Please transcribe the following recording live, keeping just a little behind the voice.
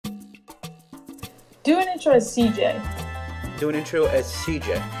Do an intro as CJ. Do an intro as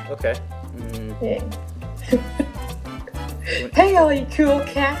CJ. Okay. Yeah. Hey, all you cool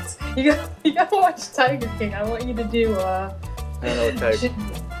cats! You gotta watch Tiger King. I want you to do. I don't know what Tiger.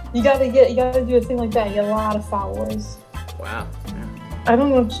 You gotta do a thing like that. You get a lot of followers. Wow. Yeah. I don't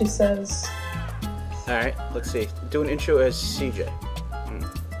know what she says. All right. Let's see. Do an intro as CJ.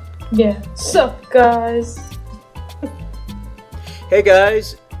 Yeah. Sup, guys? Hey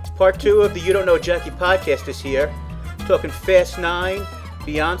guys, part 2 of the You Don't Know Jackie podcast is here. Talking Fast 9,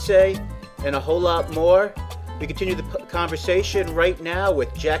 Beyonce, and a whole lot more. We continue the conversation right now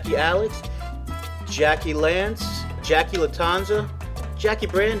with Jackie Alex, Jackie Lance, Jackie Latanza. Jackie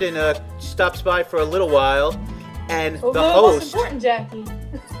Brandon stops by for a little while, and the host, most important, Jackie.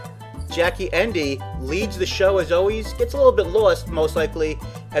 Jackie Endy, leads the show as always. Gets a little bit lost, most likely,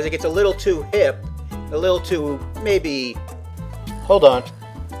 as it gets a little too hip, a little too, maybe... Hold on.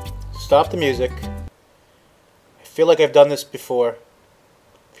 Stop the music. I feel like I've done this before.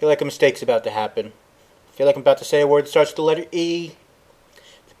 I feel like a mistake's about to happen. I feel like I'm about to say a word that starts with the letter E.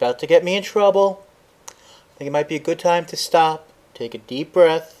 It's about to get me in trouble. I think it might be a good time to stop, take a deep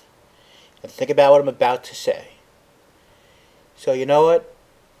breath, and think about what I'm about to say. So you know what?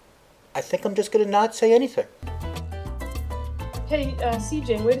 I think I'm just going to not say anything. Hey,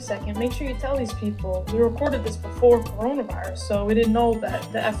 CJ, wait a second. Make sure you tell these people. We recorded this before coronavirus, so we didn't know that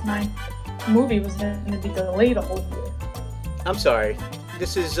the F9 movie was going to be delayed a whole year. I'm sorry.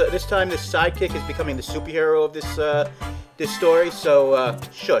 This time the sidekick is becoming the superhero of this story, so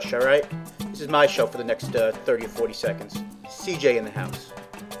shush, all right? This is my show for the next 30 or 40 seconds. CJ in the house.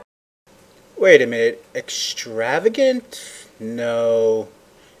 Wait a minute. Extravagant? No.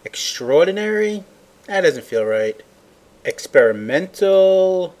 Extraordinary? That doesn't feel right.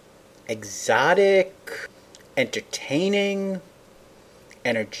 Experimental, exotic, entertaining,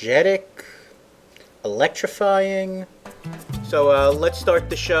 energetic, electrifying. So let's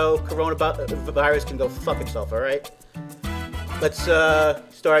start the show. Coronavirus can go fuck itself, all right? Let's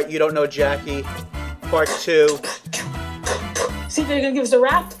start You Don't Know Jackie, part 2. CJ, gonna give us a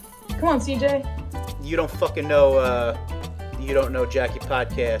rap? Come on, CJ. You don't fucking know You Don't Know Jackie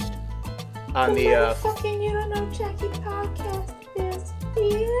podcast. On the You Don't Know Jackie podcast is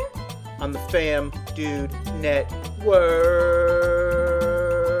here. On the Fam Dude Network.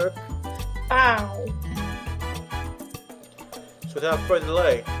 Ow. So without further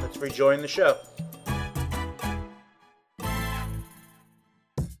delay, let's rejoin the show.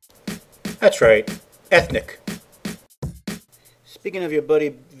 That's right, ethnic. Speaking of your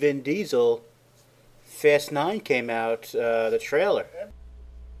buddy Vin Diesel, Fast 9 came out, the trailer.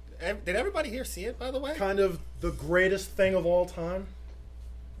 Did everybody here see it, by the way? Kind of the greatest thing of all time.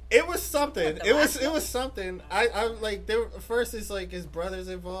 It was something. It was something. I like there. First, it's like his brother's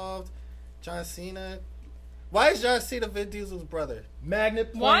involved. John Cena. Why is John Cena Vin Diesel's brother?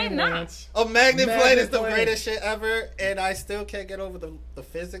 Magnet plane. Why not? Lance. A magnet plane is the plane. greatest shit ever, and I still can't get over the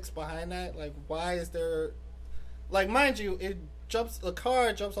physics behind that. Like, why is there? Like, mind you, the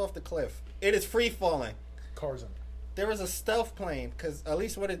car jumps off the cliff. It is free falling. Tarzan. There is a stealth plane, because at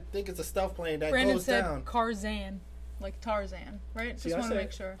least what I think is a stealth plane that Brandon goes said down. Carzan, like Tarzan, right? See, Just want to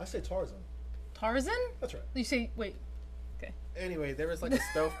make sure. I say Tarzan. Tarzan? That's right. You say, wait. Okay. Anyway, there was like a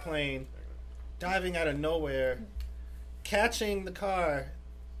stealth plane diving out of nowhere, catching the car,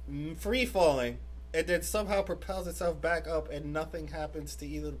 free falling, and then somehow propels itself back up, and nothing happens to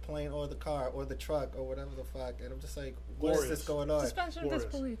either the plane or the car or the truck or whatever the fuck. And I'm just like, what is this going on? Suspension of Glorious.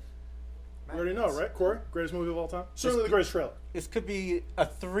 disbelief. You already know, right, Corey? Greatest movie of all time? Certainly the greatest trailer. This could be a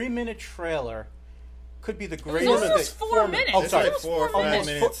 3-minute trailer. Could be the It was greatest. almost 4 minutes. Oh, It's sorry. like 4 or 5 Almost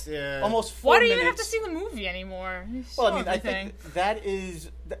minutes. Yeah. Almost 4 Why do minutes. you even have to see the movie anymore? You Well, I saw mean, I everything. think that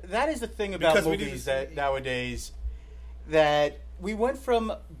is the thing about Because we need movies to that see- nowadays, that we went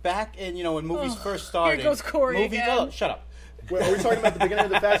from back in, when movies first started. goes Corey movies, again. Oh, shut up. Wait, are we talking about the beginning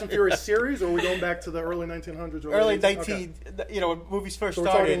of the Fast and Furious series, or are we going back to the early 1900s? Or Early 19... 19, when movies first So we're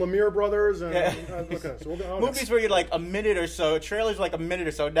started. talking Lemire Brothers and... Yeah. Okay, so we'll go... Movies where you're like a minute or so, trailers are like a minute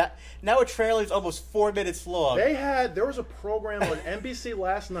or so. Now a trailer's almost 4 minutes long. There was a program on NBC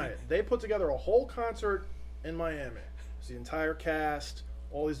last night. They put together a whole concert in Miami. It was the entire cast,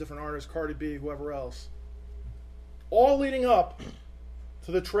 all these different artists, Cardi B, whoever else. All leading up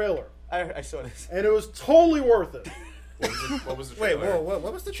to the trailer. I saw this. And it was totally worth it. What was the Wait, trailer?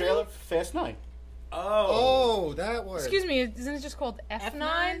 what was the Trailer trailer? Fast 9. Oh, that was. Excuse me, isn't it just called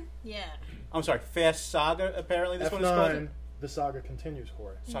F9? Yeah. I'm sorry, Fast Saga, apparently this one is called. F9, the saga continues,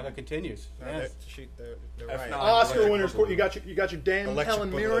 Corey. Saga continues. They're F9. right. Oscar Electric winners, Boogaloo. you got your Dame Electric Helen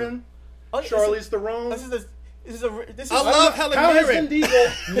Boogaloo. Mirren, Oh, Charlize Theron. This is the This is I love Helen How has Vin Mirren.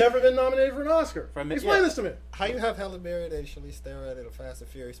 Diesel never been nominated for an Oscar? Explain yeah. this to me. How you have Helen Mirren and Charlize Theron in a Fast and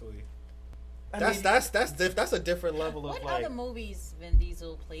Furious movie? I That's a different level of What like other movies Vin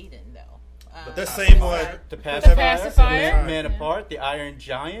Diesel played in though? the same one. The Pacifier? Man Yeah. Apart, The Iron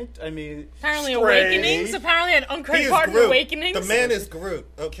Giant. I mean, Apparently Stray. Awakenings. Apparently an He uncredited is part in Groot. Awakenings. The man is Groot.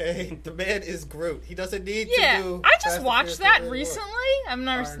 Okay, the man is Groot. He doesn't need yeah, to do. I Fast just and watched Furious that anymore. recently. I've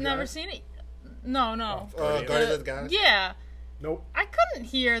never Iron never Giant? seen it. No. Guardians of the Galaxy. Yeah, Nope. I couldn't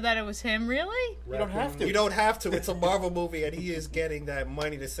hear that it was him. Really? You don't have to. You don't have to. It's a Marvel movie, and he is getting that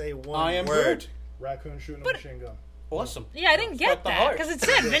money to say one I am word. Groot. Raccoon shooting But- a machine gun. Awesome. Yeah, I didn't get Got the that heart. because it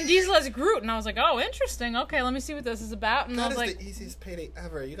said Vin Diesel as Groot, and I was like, oh, interesting. Okay, let me see what this is about. And I That was is like, the easiest payday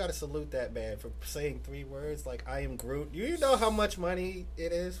ever. You gotta salute that man for saying 3 words like "I am Groot." You know how much money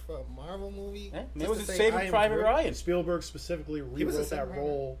it is for a Marvel movie? Yeah, Just it was to a say, Saving "I am Private Groot"? Ryan. Spielberg specifically was a rewrote that samurai.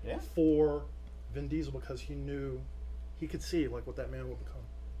 role Yeah. for Vin Diesel because he knew he could see like what that man would become.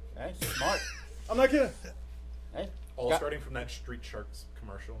 Hey, smart. I'm not kidding. Hey, All got- starting from that Street Sharks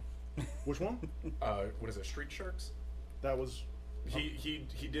commercial. Which one? What is it? Street Sharks. That was He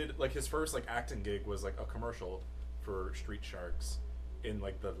did like his first like acting gig was like a commercial for Street Sharks in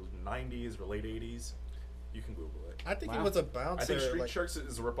like the 90s or late 80s. You can Google it. I think he Wow. was a bouncer. I think Street like, Sharks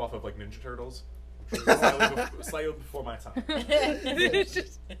is a ripoff of like Ninja Turtles. Slightly before my time. it's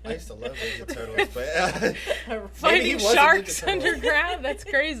just I used to love Ninja Turtles, but maybe he fighting was a sharks Ninja Turtle. underground. That's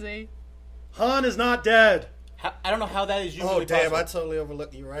crazy. Han is not dead. I don't know how that is usually oh damn! possible. I totally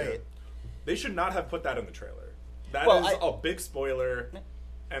overlooked you. Right? Yeah. They should not have put that in the trailer. That Well, is a big spoiler,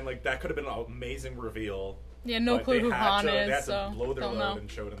 and like that could have been an amazing reveal. Yeah, no but clue they who had Han to, They is, had so to blow their don't load know. and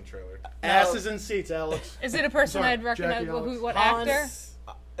show it in the trailer. Asses in seats, Alex. Is it a person Sorry, I'd recognize? Jackie Alex. What Hans-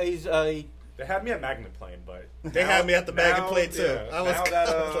 actor? He's They had me at Magnet Plane, but They had me at the Magnet Plane, too. Yeah, I was- now that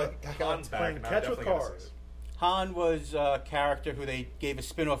I was like, Han's back, playing and I catch with definitely gotta cars. see it. Han was a character who they gave a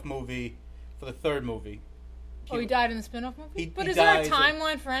spin-off movie for the third movie. Oh, he died in the spin-off movie. He- But he is there a dies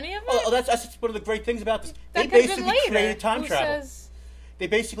timeline for any of it? Oh, that's one of the great things about this. that They could have been basically later. created time Who travel. says? They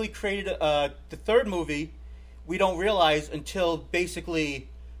basically created the third movie. We don't realize until basically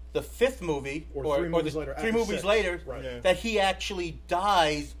the fifth movie, Or three movies later, three after movies six. later, Right. Yeah. that he actually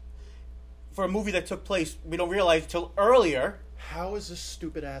dies for a movie that took place. We don't realize until earlier How is this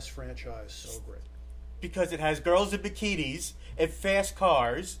stupid ass franchise so great? because it has girls in bikinis and fast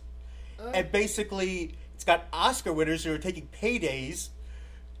cars, and basically it's got Oscar winners who are taking paydays,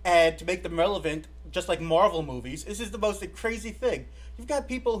 and to make them relevant, just like Marvel movies. This is the most crazy thing. You've got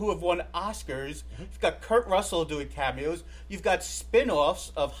people who have won Oscars. You've got Kurt Russell doing cameos. You've got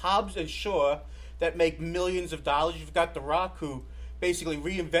spin-offs of Hobbs and Shaw that make millions of dollars. You've got The Rock, who basically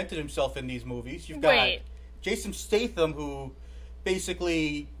reinvented himself in these movies. You've got Wait. Jason Statham, who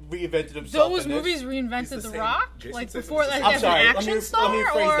basically reinvented himself Those in this. movies He's reinvented the The same- Rock, Jason like Statham's before, the like same. as I'm sorry, an let action me- let star, me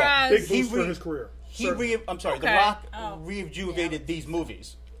rephrase or that. as Big He boost for re- his career. The Okay. Rock Oh. rejuvenated these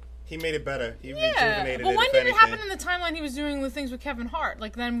movies. He made it better. He yeah. rejuvenated But it. when if did it anything. happen in the timeline? He was doing the things with Kevin Hart.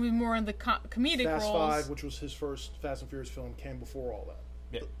 Like then we were more in the comedic Fast roles. 5, which was his first Fast and Furious film, came before all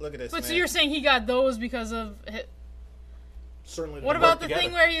that. Look at this. But man. so you're saying he got those because of Certainly. what didn't about work. the together.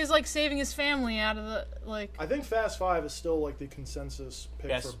 thing where he was like saving his family out of the like? I think Fast 5 is still like the consensus pick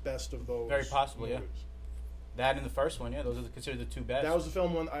Yes. for best of those. Very possibly, yeah. movies. That and the first one, yeah, those are considered the two best. That was the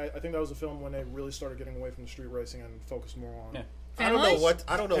film when I think that was the film when they really started getting away from the street racing and focused more on. Yeah. I don't know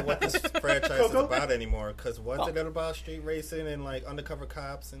Families? what this franchise is Coco? about anymore. Because wasn't Oh. it about street racing and like undercover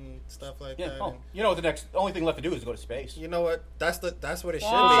cops and stuff like yeah. that? Oh, And you know, the only thing left to do is go to space. you know what? That's what it should Well, it's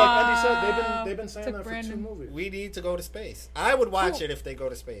be. like Andy said, they've been saying Took that for Brandon. 2 movies. We need to go to space. I would watch it if they go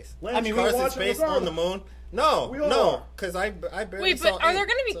to space. Lance, I mean, we Cars in watch it space regardless. on the moon? No, We all no, are. because I barely Wait, saw but are there it,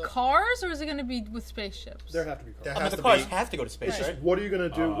 going to be so cars, or is it going to be with spaceships? There have to be cars. There I mean, has the to cars be. have to go to space, It's just, right? what are you going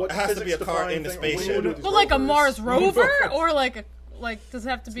to do? What It has to be a car physics-defying in the thing- what are you spaceship. gonna do with these But like a rovers? Mars rover, or like does it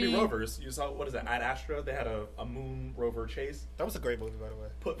have to The be? rovers. You saw what is it? Ad Astra. They had a moon rover chase. That was a great movie, by the way.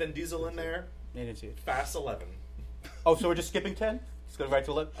 Put Vin Diesel in there. I didn't see it. Fast 11. Oh, so we're just skipping 10? Just go right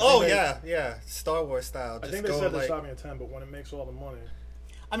to 11? Oh they- yeah, Star Wars style. I Just think they go said they're like stopping at 10, but when it makes all the money,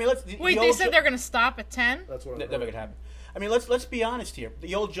 I mean, let's... Wait, they said they're going to stop at 10. that's what I Never gonna happen. I mean, let's be honest here.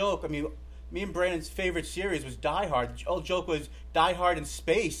 The old joke, I mean, me and Brandon's favorite series was Die Hard. The old joke was Die Hard in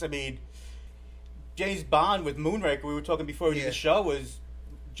space. I mean, James Bond with Moonraker, we were talking before we did Yeah. the show, was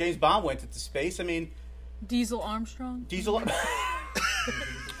James Bond went into space. I mean, Diesel Armstrong. Diesel...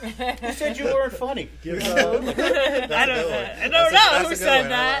 Who said you weren't funny? Give, I don't know. That's Who a good said one.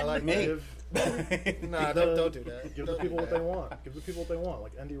 that? I like Me. give, Nah, the- don't do that. give Don't the people do what that. they want. Give the people what they want,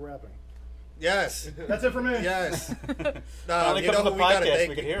 like Andy rapping. Yes, That's it for me. yes. Only Nah, you comes know on who the we gotta podcast, thank.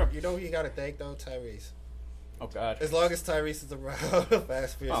 we can hear him. You know who you gotta thank though, Tyrese. Oh God. As long as Tyrese is around,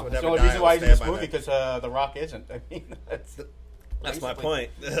 Fast Furious Oh, will that's never the only die. reason I why will he's in this stand by movie that. because The Rock isn't. I mean, That's my basically- point.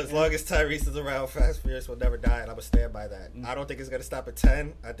 As long as Tyrese is around, Fast Furious will never die, and I'm gonna stand by that. I don't think it's gonna stop at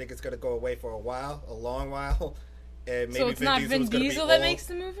 10. I think it's gonna go away for a while, a long while, and maybe So it's not Vin Diesel's gonna be Diesel that old. makes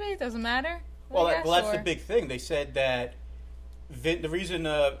the movie? It doesn't matter? Well, I guess, that's or- the big thing. They said that the reason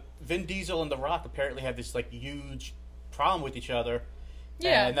Vin Diesel and The Rock apparently have this like huge problem with each other.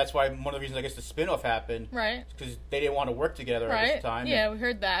 Yeah. And that's why one of the reasons I guess the spin-off happened. Right. Because they didn't want to work together at Right. this time. Yeah, we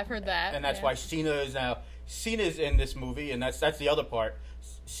heard that. I've heard that. And that's yeah. why Cena's in this movie, and that's the other part.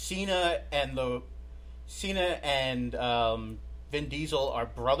 Cena and Vin Diesel are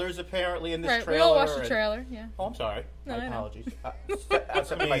brothers apparently in this Right, trailer. we all watched the and- trailer, yeah. Oh, I'm sorry. No, My I know. apologies. I'm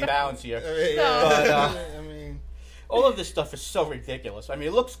stepping my bounds here. Yeah, But, I mean, all of this stuff is so ridiculous. I mean,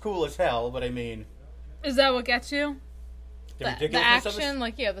 it looks cool as hell, but I mean, Is that what gets you? the The ridiculousness of action, it.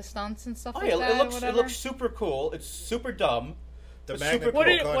 like, yeah, the stunts and stuff Oh like yeah, that, it looks whatever? super cool. It's super dumb. the But magnet super- What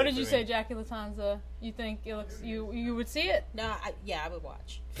pull did caught what it did you for say, me. Jackie Latanza? You think it looks you would see it? No, I would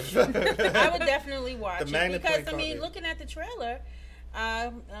watch. I would definitely watch The it magnet because point I mean, caught me. looking at the trailer,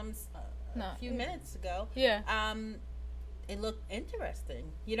 No. a few minutes ago, Yeah. it looked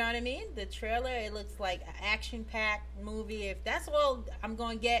interesting. You know what I mean? The trailer, it looks like an action-packed movie. If that's all I'm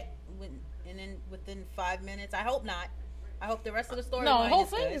going to get within 5 minutes, I hope not. I hope the rest of the story. No, the whole is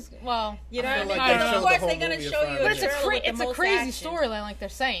thing good. is well. You know I what I feel mean? like they Because showed of the course whole they're going to movie show in you 5 a But minutes. it's trailer with the it's a most crazy action. storyline, like they're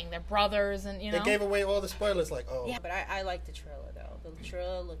saying they're brothers, and you know. They gave away all the spoilers, like, oh, Yeah, but I like the trailer though. The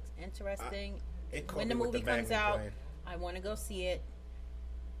trailer looks interesting. it caught When the me with movie comes magnet out, plane. I want to go see it.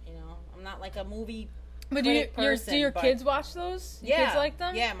 You know, I'm not like a movie. But critic do person, your but- kids watch those? Your Yeah, kids like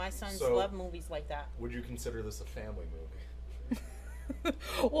them? Yeah, my sons So- love movies like that. Would you consider this a family movie?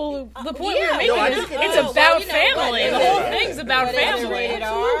 Well, the point yeah, we're no, I making is just- it's well, about you know, family. but The is whole it- thing's about But is it family. rated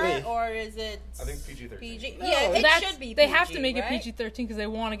Absolutely. R or is it? I think PG-13. PG. No, Yeah, it That's, should be. they have to PG, make it right? PG-13 because they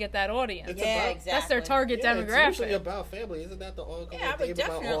want to get that audience. It's Yeah, about- exactly. That's their target Yeah, it's usually demographic. about family. Isn't that the ongoing Yeah, I would theme about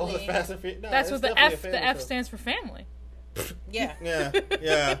all the definitely- Fast and Furious? No, That's it's what the definitely a F the family F film. stands for family. Yeah. Yeah,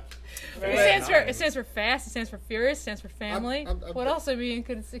 yeah. It stands for fast. It stands for furious. It stands for family. I'm What else? I mean, it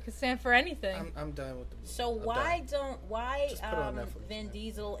could stand for anything. I'm done with the movie. So I'm why done. why Just put it on Netflix, Vin man.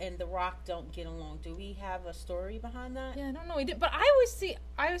 Diesel and The Rock don't get along? Do we have a story behind that? Yeah, I don't know. He did, but I always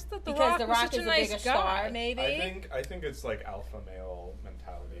thought the Because Rock The was Rock such is a a nice bigger guy. star, maybe. I think it's like alpha male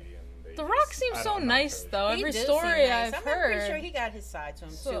mentality, and they The just- Rock seems I so don't know, nice, really. though. He Every does story seem nice. I've I'm heard. pretty sure he got his side to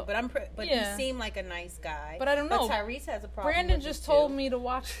him So, too, but yeah. he seemed like a nice guy. But I don't know. But Tyrese has a problem. Brandon with just it, told too. me to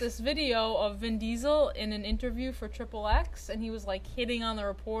watch this video of Vin Diesel in an interview for Triple X, and he was like hitting on the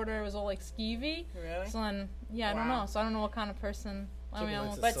reporter. It was all like skeevy. Really? So then, I don't Wow. know. So I don't know what kind of person. I mean, Triple I X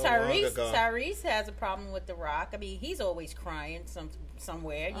won't- is But so long Tyrese, ago. Tyrese has a problem with The Rock. I mean, he's always crying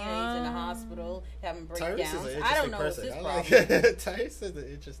somewhere. You know, he's in the hospital having Tyrese breakdowns. is an interesting I don't know what's person. his I problem. like Tyrese is an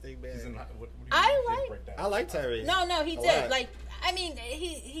interesting man. He's in, what do you I mean, he like- didn't break down? I like Tyrese. No, he A did. lot. Like, I mean,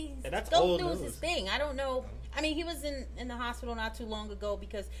 he And that's go old through news. his thing. I don't know. I mean, he was in the hospital not too long ago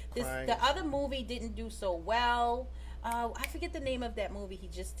because Crying. the other movie didn't do so well. I forget the name of that movie he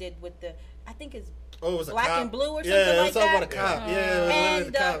just did with I think it's Oh, it was a Black cop. and Blue or Yeah, something it like was talking that. about a cop. Oh. Yeah, it was literally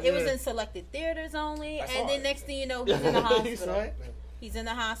and the cop. it was yeah. in selected theaters only. I saw And then it. next thing you know, he's in the You saw hospital. it? He's in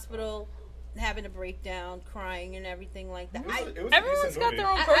the hospital, having a breakdown, crying, and everything like that. It was a Everyone's decent got movie.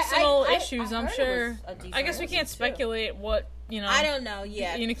 their own I- personal I issues. I'm heard it sure. was a decent I guess we movie, can't too. speculate what I don't know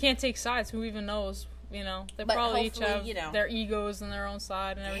yet. You can't take sides. Who even knows? You know, they But probably each hopefully, have you know. their egos and their own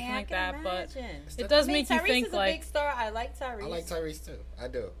side and everything Yeah, I like can that. But imagine. it does I mean, make you Tyrese think is a like big star. I like Tyrese. I like Tyrese too. I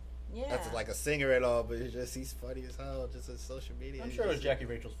do. Yeah. That's like a singer and all, but it's just he's funny as hell. Just on social media. I'm He's sure it was just- Jackie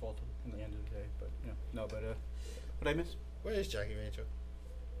Rachel's fault in the end of the day, but no, but what I miss Where is Jackie Rachel?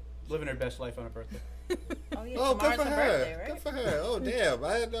 living her best life on her birthday. Oh, yeah, Oh, good tomorrow's for her her. birthday, right? Good for her. Oh, damn.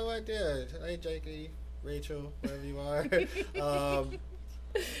 I had no idea. Hey, Jackie, Rachel, wherever you are.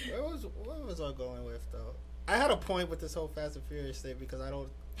 Where was I going with, though? I had a point with this whole Fast and Furious thing because I don't.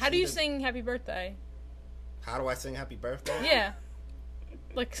 how do see you the- sing Happy Birthday? How do I sing Happy Birthday? Yeah,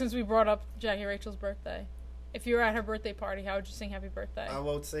 like since we brought up Jackie Rachel's birthday, if you were at her birthday party, how would you sing Happy Birthday? I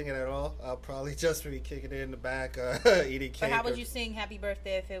won't sing it at all. I'll probably just be kicking it in the back, eating cake. But how would or- you sing Happy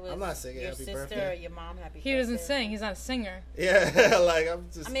Birthday if it was I'm not singing your Happy sister Birthday. or your mom Happy Birthday? He doesn't sing. He's not a singer. Yeah, like I'm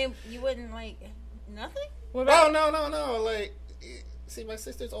just. I mean, you wouldn't like nothing? What about? Oh no! Like, see, my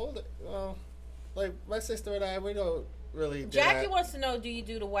sister's older. Well, like my sister and I, we don't really. Did Jackie that. wants to know: do you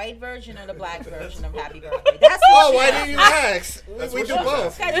do the white version or the black version of Happy Birthday? That's what Oh, she why wants. didn't you ask? That's We what do she was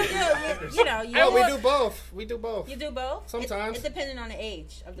both. asking. Because you know, you Oh, we want- do both. We do both. You do both. Sometimes. It depending on the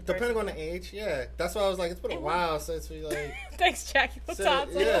age of the Depending person. on the age, yeah. That's why I was like, it's been a while since we like. Thanks, Jackie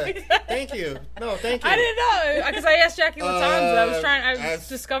Latanza. Yeah. Thank you. No, thank you. I didn't know because I asked Jackie Latanza. I I've-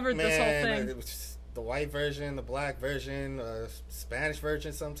 discovered this whole man, thing. it was just the white version, the black version, Spanish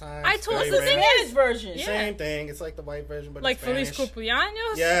version sometimes. I told Very the rare. thing Spanish version. Yeah. Same thing. It's like the white version, but Like in Feliz Spanish.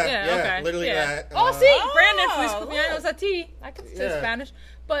 Cumpleaños? Yeah, okay. literally that. Oh, see, Oh, Brandon, Feliz Cumpleaños look. a ti. I can say Yeah. Spanish.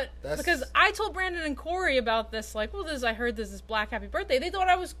 But That's- because I told Brandon and Corey about this, like, well, I heard this is Black Happy Birthday. They thought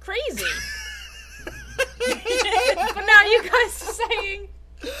I was crazy. But now you guys are saying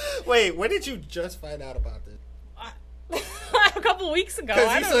Wait, when did you just find out about this? a couple weeks ago. Because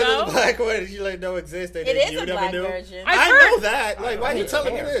I you don't said know. the black one, you like know existed. It and is you a never black knew. version. I've I heard- know that. Like, why are you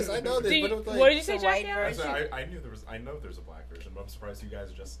telling me care. this? I know this, Do you- but it was like, what did you say, The white Jackie? I, version. said, I know there's a black version, but I'm surprised you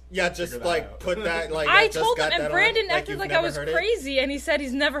guys just yeah, just figured that like out. put that. Like I just told him, got and that Brandon on, acted you've like I never was heard it? crazy, and he said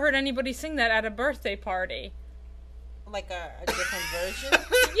he's never heard anybody sing that at a birthday party. Like a different version.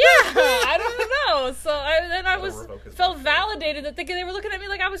 Yeah, I don't know. So then I Gotta revoke his felt birthday. validated that they were looking at me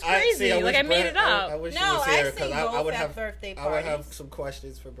like I was crazy, wish like I made it Brand- up. I wish No, he was here I because sing I both would at have birthday I would have parties. some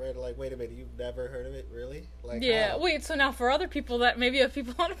questions for Brandon. Like, wait a minute, you've never heard of it, really? Like, Yeah. how? Wait. So now for other people that maybe if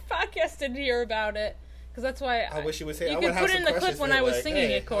people on a podcast didn't hear about it, because that's why I wish he was here. You I could would have put some in the clip questions when for I him, was like, singing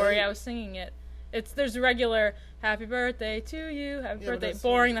hey, it, Corey. how I was singing it. There's a regular Happy Birthday to you, Happy Yeah, but Birthday. that's-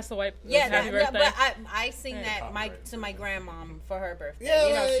 Boring. That's the white. Yeah, Happy that, Birthday. but I sing Yeah. that to my grandmom for her birthday. Yeah,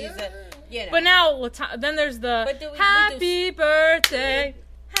 you know, yeah, she's yeah. a, you know. But now, then there's the But do we do Happy Birthday,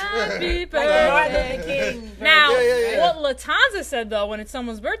 Happy like a Martin Birthday. Luther King Now, version. Yeah. what Latanza said though, when it's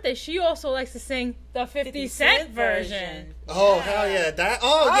someone's birthday, she also likes to sing the 50 Cent version. Oh hell yeah! That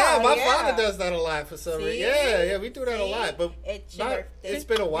yeah, my yeah. father does that a lot for some reason. See? Yeah, we do that a See? lot, but It's your not, birthday. it's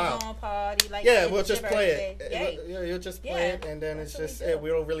been a while. We're gonna party like Yeah, it's we'll your just play it. birthday. Yay. Yeah, you'll just play Yeah, it, and then that's it's what just we do. we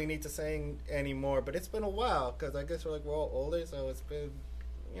don't really need to sing anymore. But it's been a while because I guess we're all older, so it's been,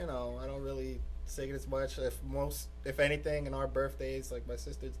 I don't really sing it as much. If anything, in our birthdays, like my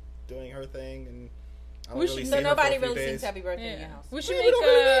sister's doing her thing, and I don't We really should- see So her nobody for a few really days. sings Happy Birthday in your Yeah. house. We should We make don't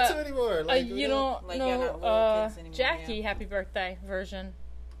really need to anymore. a Like, you don't Like, you're not know little kids anymore, Jackie yeah. Happy Birthday version.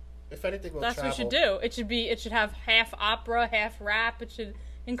 If anything, we'll That's travel. what we should do. It should have half opera, half rap. It should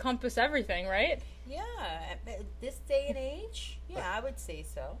encompass everything, right? Yeah, at this day and age, yeah, I would say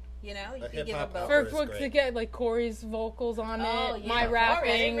so. You know, you A can give a hip-hop both. opera. For is to great. get like Corey's vocals on Oh, it, yeah. my Corey,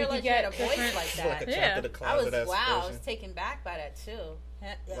 rapping, I didn't we realize could you had get a voice different. like It's that. like a Yeah. chapter of the I was closet I version. was taken back by that too.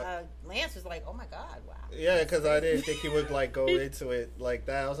 Lance was like, "Oh my god, wow." Yeah, because I didn't think he would like go into it like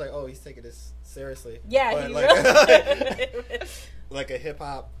that. I was like, oh, he's taking this seriously. Yeah, But, he like, really. like a hip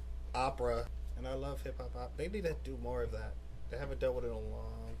hop opera, and I love hip hop opera. They need to do more of that. They haven't done it in a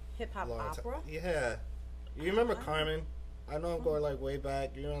long, Hip hop long opera. time. Yeah, you remember Wow. Carmen? I know I'm going like way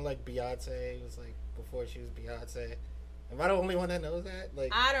back. You know, like Beyonce. It was like before she was Beyonce. Am I the only one that knows that?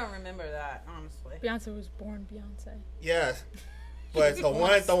 Like, I don't remember that honestly. Beyonce was born Beyonce. yeah. But the One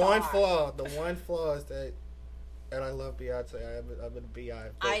one star. flaw is that, and I love Beyonce. I'm in a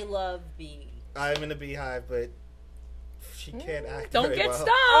beehive. but- I love B. I'm in a beehive, but she can't act. Don't very get well. stung.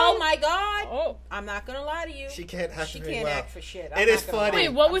 Oh my god! Oh. I'm not gonna lie to you. She can't act She very can't well. act for shit. It is funny. Wait,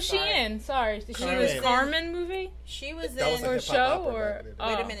 lie. what I'm was she sorry. in? Sorry, she Carmen. was Carmen movie. She was That was in. a Or hip-hop show, opera or- back in the day. oh.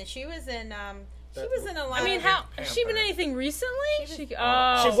 Wait a minute. She was in. She That- was in a lot. I mean, of- how has she been Panther. anything recently? She was- She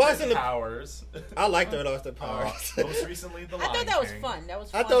oh, was in the- Powers. I liked her in Austin Powers. Most recently, The I Lion thought that was King. fun. That was.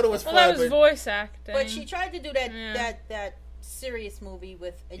 I Fun thought it was well, fun. that was but voice acting. But she tried to do that Yeah. that serious movie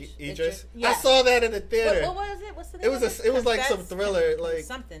with Idris. Yeah. I saw that in the theater. What was it? What's the name? It was of it was like some Confess? thriller. Like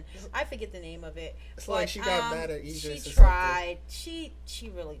something. I forget the name of it. it's like But, she got mad at Idris. She or something. tried. She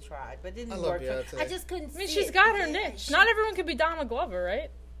really tried, but it I didn't love work. For, Beyonce. I just couldn't. I mean, see she's it. got her Yeah, niche. she- Not everyone could be Donald Glover, right?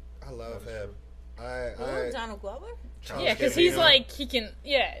 I love him. Who, I Donald Glover? Charles Yeah, because he's Gambino. like he can.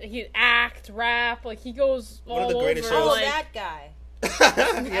 Yeah, he act, rap. Like he goes One of all the greatest over. shows. Oh, Like, that guy.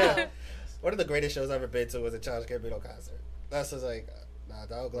 yeah. One of the greatest shows I've ever been to was a Charles Gambino concert. That's just like, nah,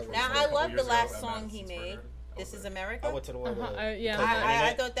 Donald Glover. was Now funny. I couple love years the ago last at song Madison he Square made. Garden. This is I America. went to the one. yeah. Clayton I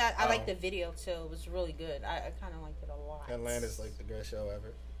Bennett. thought that I Oh. liked the video too. It was really good. I kind of liked it a lot. Atlanta's like the greatest show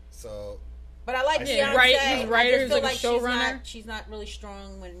ever. So But I like Yeah, Beyonce. right- he's I writer, just he's feel like a showrunner. She's not really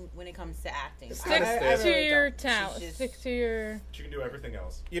strong when it comes to acting. Stick I to really your don't. talent. She's just- Stick to your. She can do everything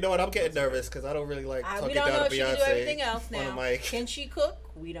else. you know what? I'm getting nervous because I don't really like we talking don't know down if to she can Beyonce do everything else on now. the mic. Can she cook?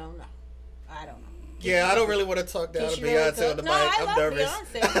 We don't know. I don't know. Yeah, I don't really want to talk down Can to she really Beyonce cook? on the No, mic. I I'm love nervous.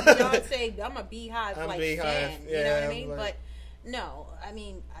 Beyonce. I'm a Beehive I'm like Beehive, fan. You know yeah, what I I'm mean? like- But no, I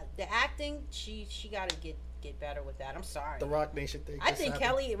mean the acting. She got to get get better with that. I'm sorry. The Rock Nation thing. I just think happened.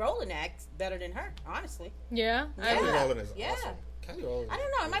 Kelly Rowland acts better than her, honestly. Yeah. Kelly Yeah. Rowland is Yeah. awesome. Kelly Rowland. I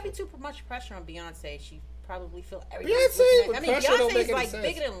don't know. It might be too much pressure on Beyonce. She probably feel Beyonce, everybody's but pressure don't make Beyonce's any like sense.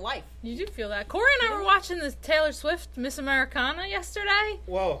 bigger than life. You do feel that. Corey and I were watching this Taylor Swift Miss Americana yesterday.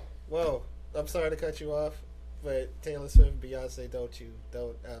 Whoa. I'm sorry to cut you off, but Taylor Swift, Beyonce,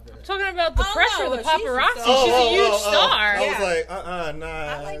 don't ever. Talking about the Oh, pressure, no, the she's paparazzi. so- She's a huge star. I Yeah. was like, nah.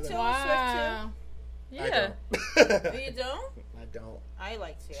 I like Taylor Wow. I Yeah. don't. Swift too. You don't? I don't. I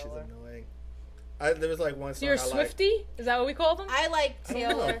like She's Taylor. annoying. There was like one song You're a I liked. Swiftie? Is that what we call them? I like I don't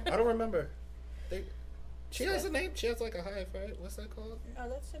know. Taylor. I don't remember. She has a name. She has like a hive, right? What's that called? Oh,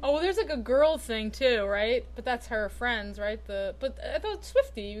 that's Oh, well, there's like a girl thing too, right? But that's her friends, right? But I thought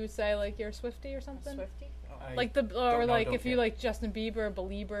Swiftie, you would say like you're a Swiftie or something. Swiftie. Oh. Like or don't know, like don't if you care. like Justin Bieber,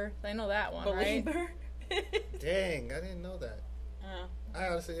 Belieber. I know that one, right? Belieber. Dang, I didn't know that. Oh. I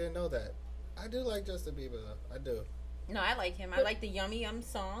honestly didn't know that. I do like Justin Bieber though. I do. No, I like him. I like the Yummy Yum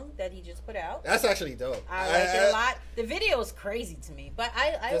song that he just put out. That's actually dope. I like it a lot. The video is crazy to me, but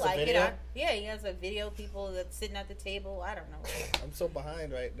I There's a like it. video? Yeah, he has a video of people that's sitting at the table. I don't know. I'm so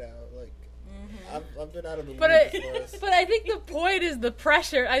behind right now. Like, Mm-hmm. I've been out of the But league for us. but I think the point is the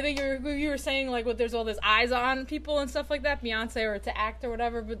pressure. I think you were saying like what there's all this eyes on people and stuff like that, Beyonce or to act or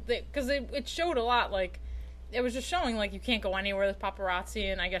whatever. But because it showed a lot, like it was just showing like you can't go anywhere with paparazzi,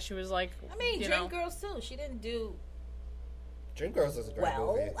 and I guess she was like, I mean, you know. Dreamgirls too. She didn't do Dreamgirls is a great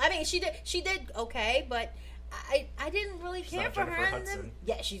well. movie. I mean, she did okay, but I didn't really care not for Jennifer her. Hudson.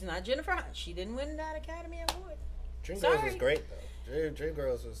 Yeah, she's not Jennifer Hudson. She didn't win that Academy Award. Dreamgirls Sorry. was great though.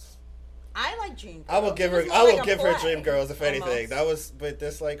 Dreamgirls was. I like Dreamgirls. I will give her. It was I more will like a give her play, Dreamgirls if anything. almost. That was, but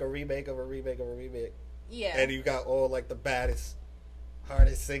this like a remake of a remake of a remake, Yeah. and you got all like the baddest,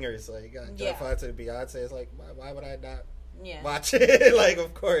 hardest singers. Like you got Yeah. Jennifer Hudson and Beyonce. It's like why would I not Yeah. watch it? Like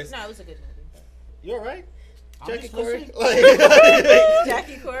of course. No, it was a good movie. You all right, I'm Jackie just Corey? listening. Like,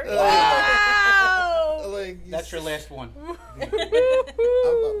 Jackie Court. Wow. like, That's your last one.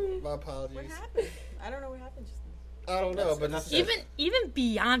 my apologies. What happened? I don't know what happened just now. I don't know, but That's- this Even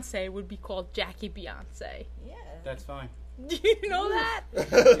Beyonce would be called Jackie Beyonce. Yeah. That's fine. Do you know that? You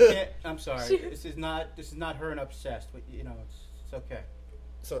can't, I'm sorry. She- This is not her and obsessed. But, you know, it's okay.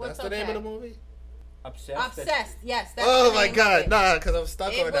 So What's that's the name of okay? the movie. Obsessed. that's- Obsessed. Yes. That's Oh the my name of god, it. nah, because I'm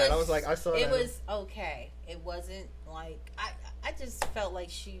stuck It on that. I was like, I saw It that. was okay. It wasn't like I just felt like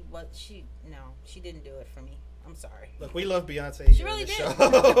she didn't do it for me. I'm sorry. Look, we love Beyonce. She here on really the did. show.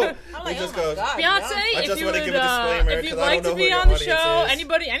 I'm We like, just oh my go- god. Beyonce, I if just you wanna would, give a disclaimer, if you'd 'cause I like don't to know be who on your the show, audience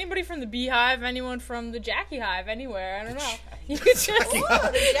is. anybody from the Beehive, anyone from the Jackie Hive, anywhere, I don't know. You could just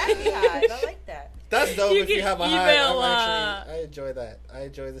Oh, the Jackie Hive. I like that. That's dope You if you can have a email, high. I enjoy that. I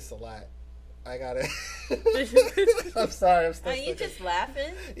enjoy this a lot. I got it. I'm sorry. I'm still Are you stuck just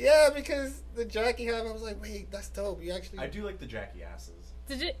laughing? Yeah, because the Jackie Hive, I was like, wait, that's dope. You actually. I do like the Jackie asses.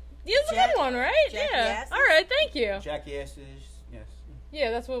 Did you? Yeah, it's a Jack- good one, right? Jackie Yeah. Asses? All right, thank you. Jackie asses. Yes. Yeah,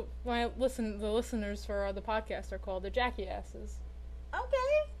 that's what the listeners for the podcast are called, the Jackie Asses.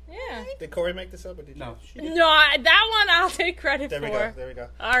 Okay. Yeah. Did Corey make this up or did you? No. She did. No, that one I'll take credit There for. we go. There we go.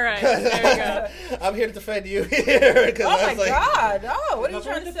 All right, there we go. I'm here to defend you here. 'Cause Oh I my was like, god. Oh, what are you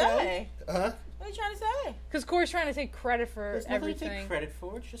Nothing trying to to defend. say? Huh? What are you trying to say? Because Corey's trying to take credit for There's nothing to everything. take credit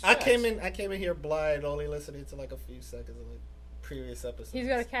for. It's just I facts. came in here blind, only listening to like a few seconds of like previous episodes. He's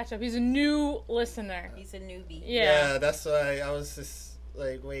got to catch up. He's a new listener. He's a newbie. Yeah. that's why I was just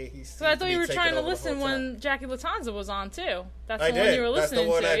like, wait, he's. So I thought you were trying to listen when Jackie Latanza was on too. That's I the one did. you were That's listening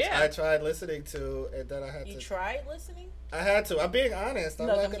the one to. I Yeah. tried listening to, and then I had You to. tried listening? I had to. I'm being honest. I'm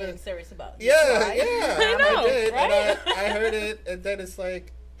Look, not I'm gonna. getting serious about it. Yeah, Tried? yeah. I know, did, right? and I heard it, and then it's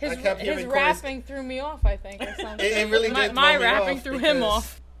like His, I kept hearing his Corey's- rapping threw me off, I think, or something. It really my, did. my throw me rapping off threw him because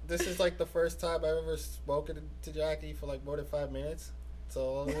off. This is like the first time I've ever spoken to Jackie for like more than 5 minutes.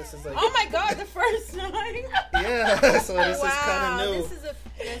 So this is like. Oh my god, the first time. Yeah, so this wow, is kind of new. This is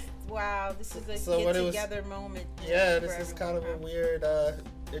a So get when it was- together moment. Yeah, for this is everyone, kind of a huh?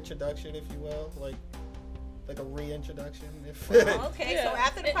 weird introduction, if you will, like a reintroduction. If Oh, okay, Yeah. so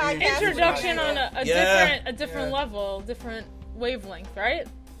after the An podcast, introduction we're on gonna- a Yeah. different Yeah. level, different wavelength, right?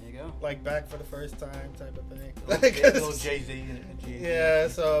 There you go. like back for the first time type of thing. Little Jay-Z and Jay-Z. Yeah,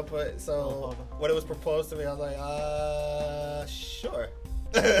 so Oh, when it was proposed to me, I was like, sure.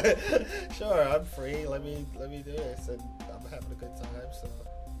 Sure, I'm free. Let me do this, and I'm having a good time. So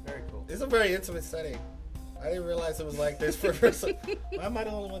Very cool. it's a very intimate setting. I didn't realize it was like this for why am I the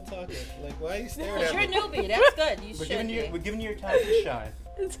only one talking? Like, why are you staring Because at you're a me? newbie. That's good. You We're should giving be. you we're giving you your time to shine.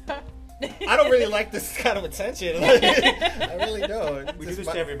 I don't really like this kind of attention. Like, I really don't. We do this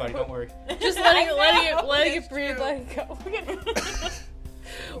to everybody. Don't worry. Just letting I know, it it's breathe, true. letting it go.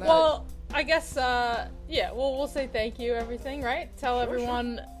 No. Well, I guess, yeah, we'll say thank you, everything, right? Tell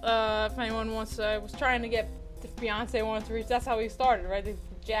everyone, if anyone wants to, I was trying to get, if Beyonce wanted to reach, that's how we started, right? The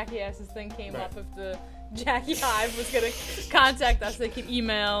Jackie Ass's thing came up. If the Jackie Hive was going to contact us, they could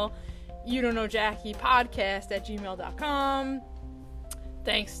email youdon'tknow.jackipodcast@gmail.com.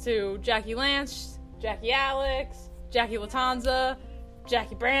 Thanks to Jackie Lance, Jackie Alex, Jackie Latanza,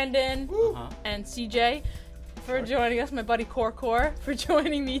 Jackie Brandon, and CJ for joining us. My buddy Core for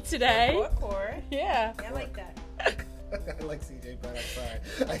joining me today. Core. Yeah. I like that. I like CJ, but I'm sorry.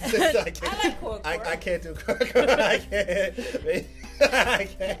 I like Core. I can't do Core. I can't. I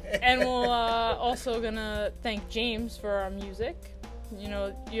can't. And we'll also gonna thank James for our music. You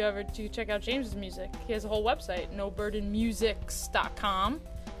know, you check out James's music. He has a whole website, noburdenmusics.com.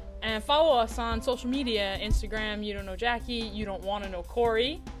 And follow us on social media, Instagram, You Don't Know Jackie, You Don't Want to Know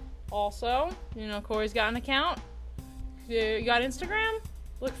Corey. Also, you know, Corey's got an account. You got Instagram?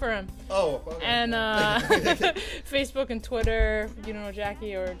 Look for him. Oh, okay. And Facebook and Twitter, You Don't Know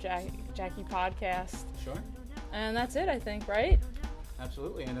Jackie or Jackie Podcast. Sure. And that's it, I think, right?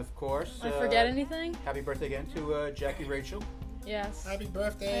 Absolutely. And of course, I forget anything? happy birthday again to Jackie Rachel. Yes. Happy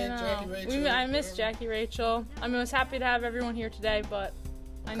birthday, I know. Jackie Rachel. I miss Jackie Rachel. I was happy to have everyone here today, but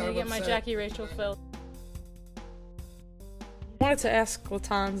I need to get my upset. Jackie Rachel filled. I wanted to ask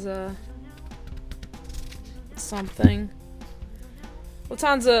Latanza something.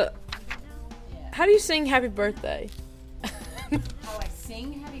 Latanza, how do you sing Happy Birthday? How I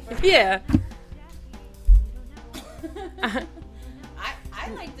sing Happy Birthday? Yeah. I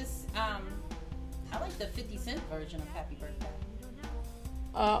like this. I like the 50 Cent version of Happy Birthday.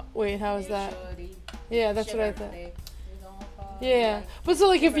 Wait, how is that? Shorty, Yeah, that's your what I thought. birthday is on fire. Yeah, but so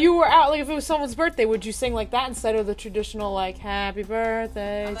like if you were out, like if it was someone's birthday, would you sing like that instead of the traditional like Happy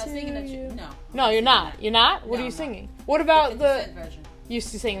Birthday I'm not to singing that. you? No. No, you're not. You're not. What No, are you no. singing? What about 50 the? Cent version. You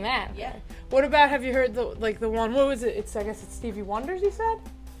used to sing that. Yeah. What about? Have you heard the one? What was it? I guess it's Stevie Wonder's. You said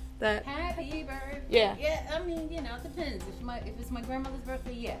that. Happy birthday. Yeah. Yeah. I mean, you know, it depends. If it's my grandmother's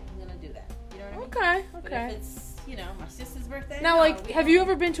birthday, yeah, I'm gonna do that. You know what I mean? Okay. But if it's, you know, my sister's birthday. Now, no, like, we have don't. you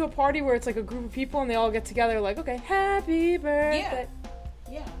ever been to a party where it's like a group of people and they all get together, like, okay, Happy Birthday?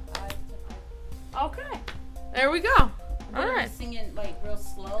 Yeah. Okay. There we go. All right. Singing like real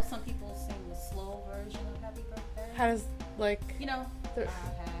slow. Some people sing the slow version of Happy Birthday. How does like? You know, The-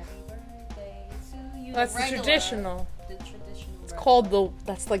 Happy Birthday to you. That's the regular, traditional. The traditional. It's called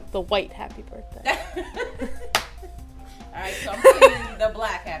that's like the white Happy Birthday. Alright, so I'm singing the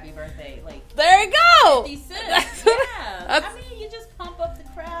black Happy Birthday. Like, There you go. 50 Cent. That's Yeah. what- that's- I mean, you just pump up the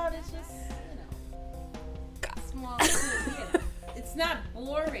crowd. It's just, you know, small. It's not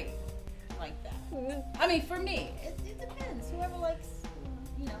boring like that. I mean, for me, it depends. Whoever likes,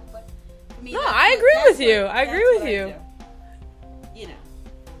 you know, but for me. No, that's I what- agree that's with you. what- I agree that's with what you. do. You know,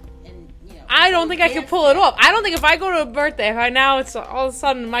 and, you know. I don't think I could dance pull it to off. I don't think if I go to a birthday, if I now it's all of a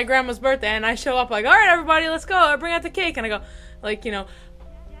sudden my grandma's birthday and I show up like, all right, everybody, let's go. I bring out the cake and I go, like, you know,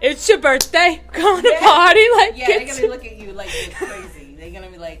 it's your birthday. Going to party. Like, Yeah, they're it's gonna look at you like you're crazy. They're gonna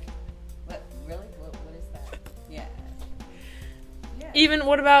be like, "What? Really? What is that?" Yeah. Yeah. Even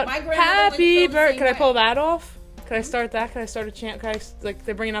what about My grandmother Happy would feel the Birthday? same Could I way. pull that off? Could I start that? Could I start a chant? Could I like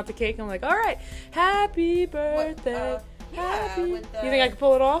they're bringing out the cake? And I'm like, all right, Happy Birthday. yeah, Happy. with the- You think I could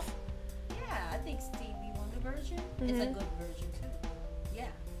pull it off? Yeah, I think Stevie Wonder version is a good version too. Yeah,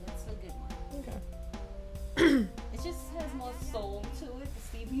 that's a good one. Okay. It just has more soul to it, the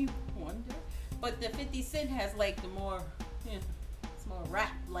Stevie Wonder. But the 50 Cent has like the more, you know, it's more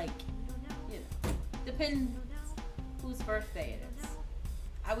rap, like, you know, depends whose birthday it is.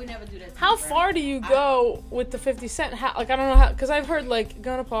 I would never do that to How my far grandma. do you go with the 50 Cent? How, like, I don't know how, because I've heard, like,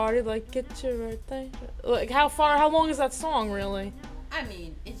 gonna party, like, get your birthday. Like, how long is that song, really? I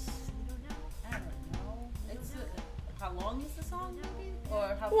mean, it's, I don't know. It's, how long is the song, maybe?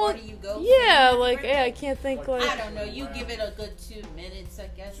 Or how Well, far do you go? yeah, singing like, the yeah, I birthday? can't think, I like, don't know. You give it a good 2 minutes, I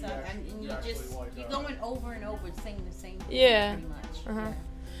guess. You and actually- you you actually just, like, you're going over and over saying the same thing Yeah. pretty much. Uh-huh. Yeah.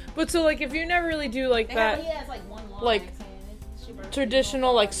 but so, like, if you never really do, like, They that have, yeah, it's like one line like, saying it's your birthday, traditional,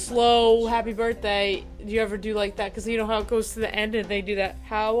 you like, know, slow it's happy your birthday, do you ever do, like, that? Because you know how it goes to the end and they do that,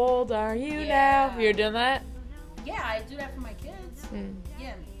 how old are you Yeah. now? Have you ever done that? Yeah, I do that for my kids. Mm.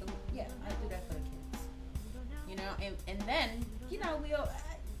 Yeah, yeah, I do that for the kids. You know, and then, you know, we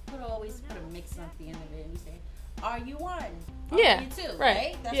always put a mix at the end of it and we say, are you one? Are Yeah, you two?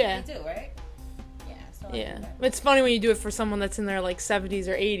 right, That's yeah. what we do, right? Yeah, so I Yeah. do that. It's funny when you do it for someone that's in their, like, 70s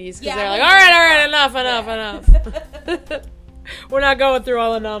or 80s, because Yeah, they're I like, mean, all right, yeah. enough. We're not going through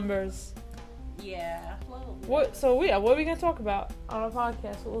all the numbers. Yeah. Well, What are we gonna talk about on our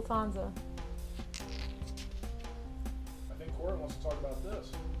podcast with Latanza? I think Corey wants to talk about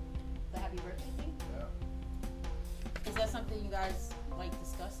this. the happy birthday thing? Yeah. Is that something you guys like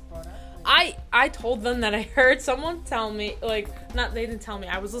discussed, brought up? Like, I told them that I heard someone tell me, like, not, they didn't tell me,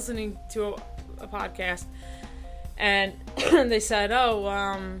 I was listening to a podcast, and they said,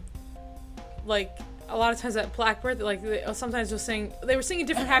 like, a lot of times at Black Birthday, like, sometimes they were singing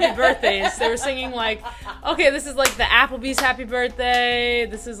different happy birthdays. They were singing, like, okay, this is, like, the Applebee's happy birthday,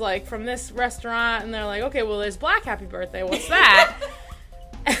 this is, like, from this restaurant, and they're like, okay, well, there's Black happy birthday, what's that?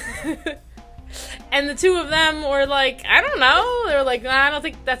 And the two of them were like, I don't know. They were like, nah, I don't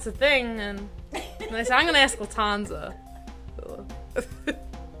think that's a thing. And I said, I'm going to ask Latanza. the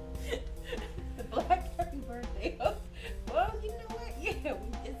Black happy birthday. Well, you know what? Yeah,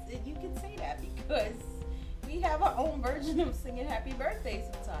 you can say that because we have our own version of singing happy birthday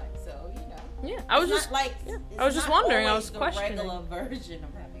sometimes. So, you know. Yeah, I was it's just not like, yeah. it's I was just not wondering. I always was the questioning. regular version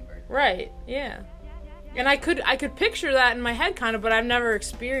of happy birthday. Right, yeah. And I could picture that in my head kind of, but I've never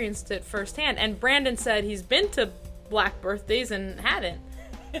experienced it firsthand. And Brandon said he's been to Black birthdays and hadn't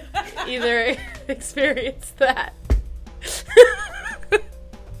either experienced that. Yes,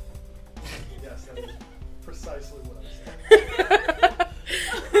 that is precisely what I'm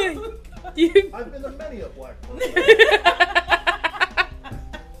saying. I've been to many a Black birthday.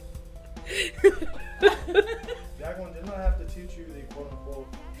 Jacqueline, didn't I have to teach you the quote-unquote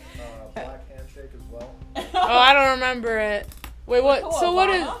black handshake as well? Oh, I don't remember it. Wait, what? Who, So what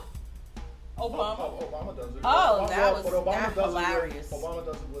is? Obama? Obama does it. Oh, that was but Obama that's does hilarious. Obama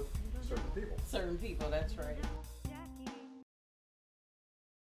does it with certain people. Certain people, that's right.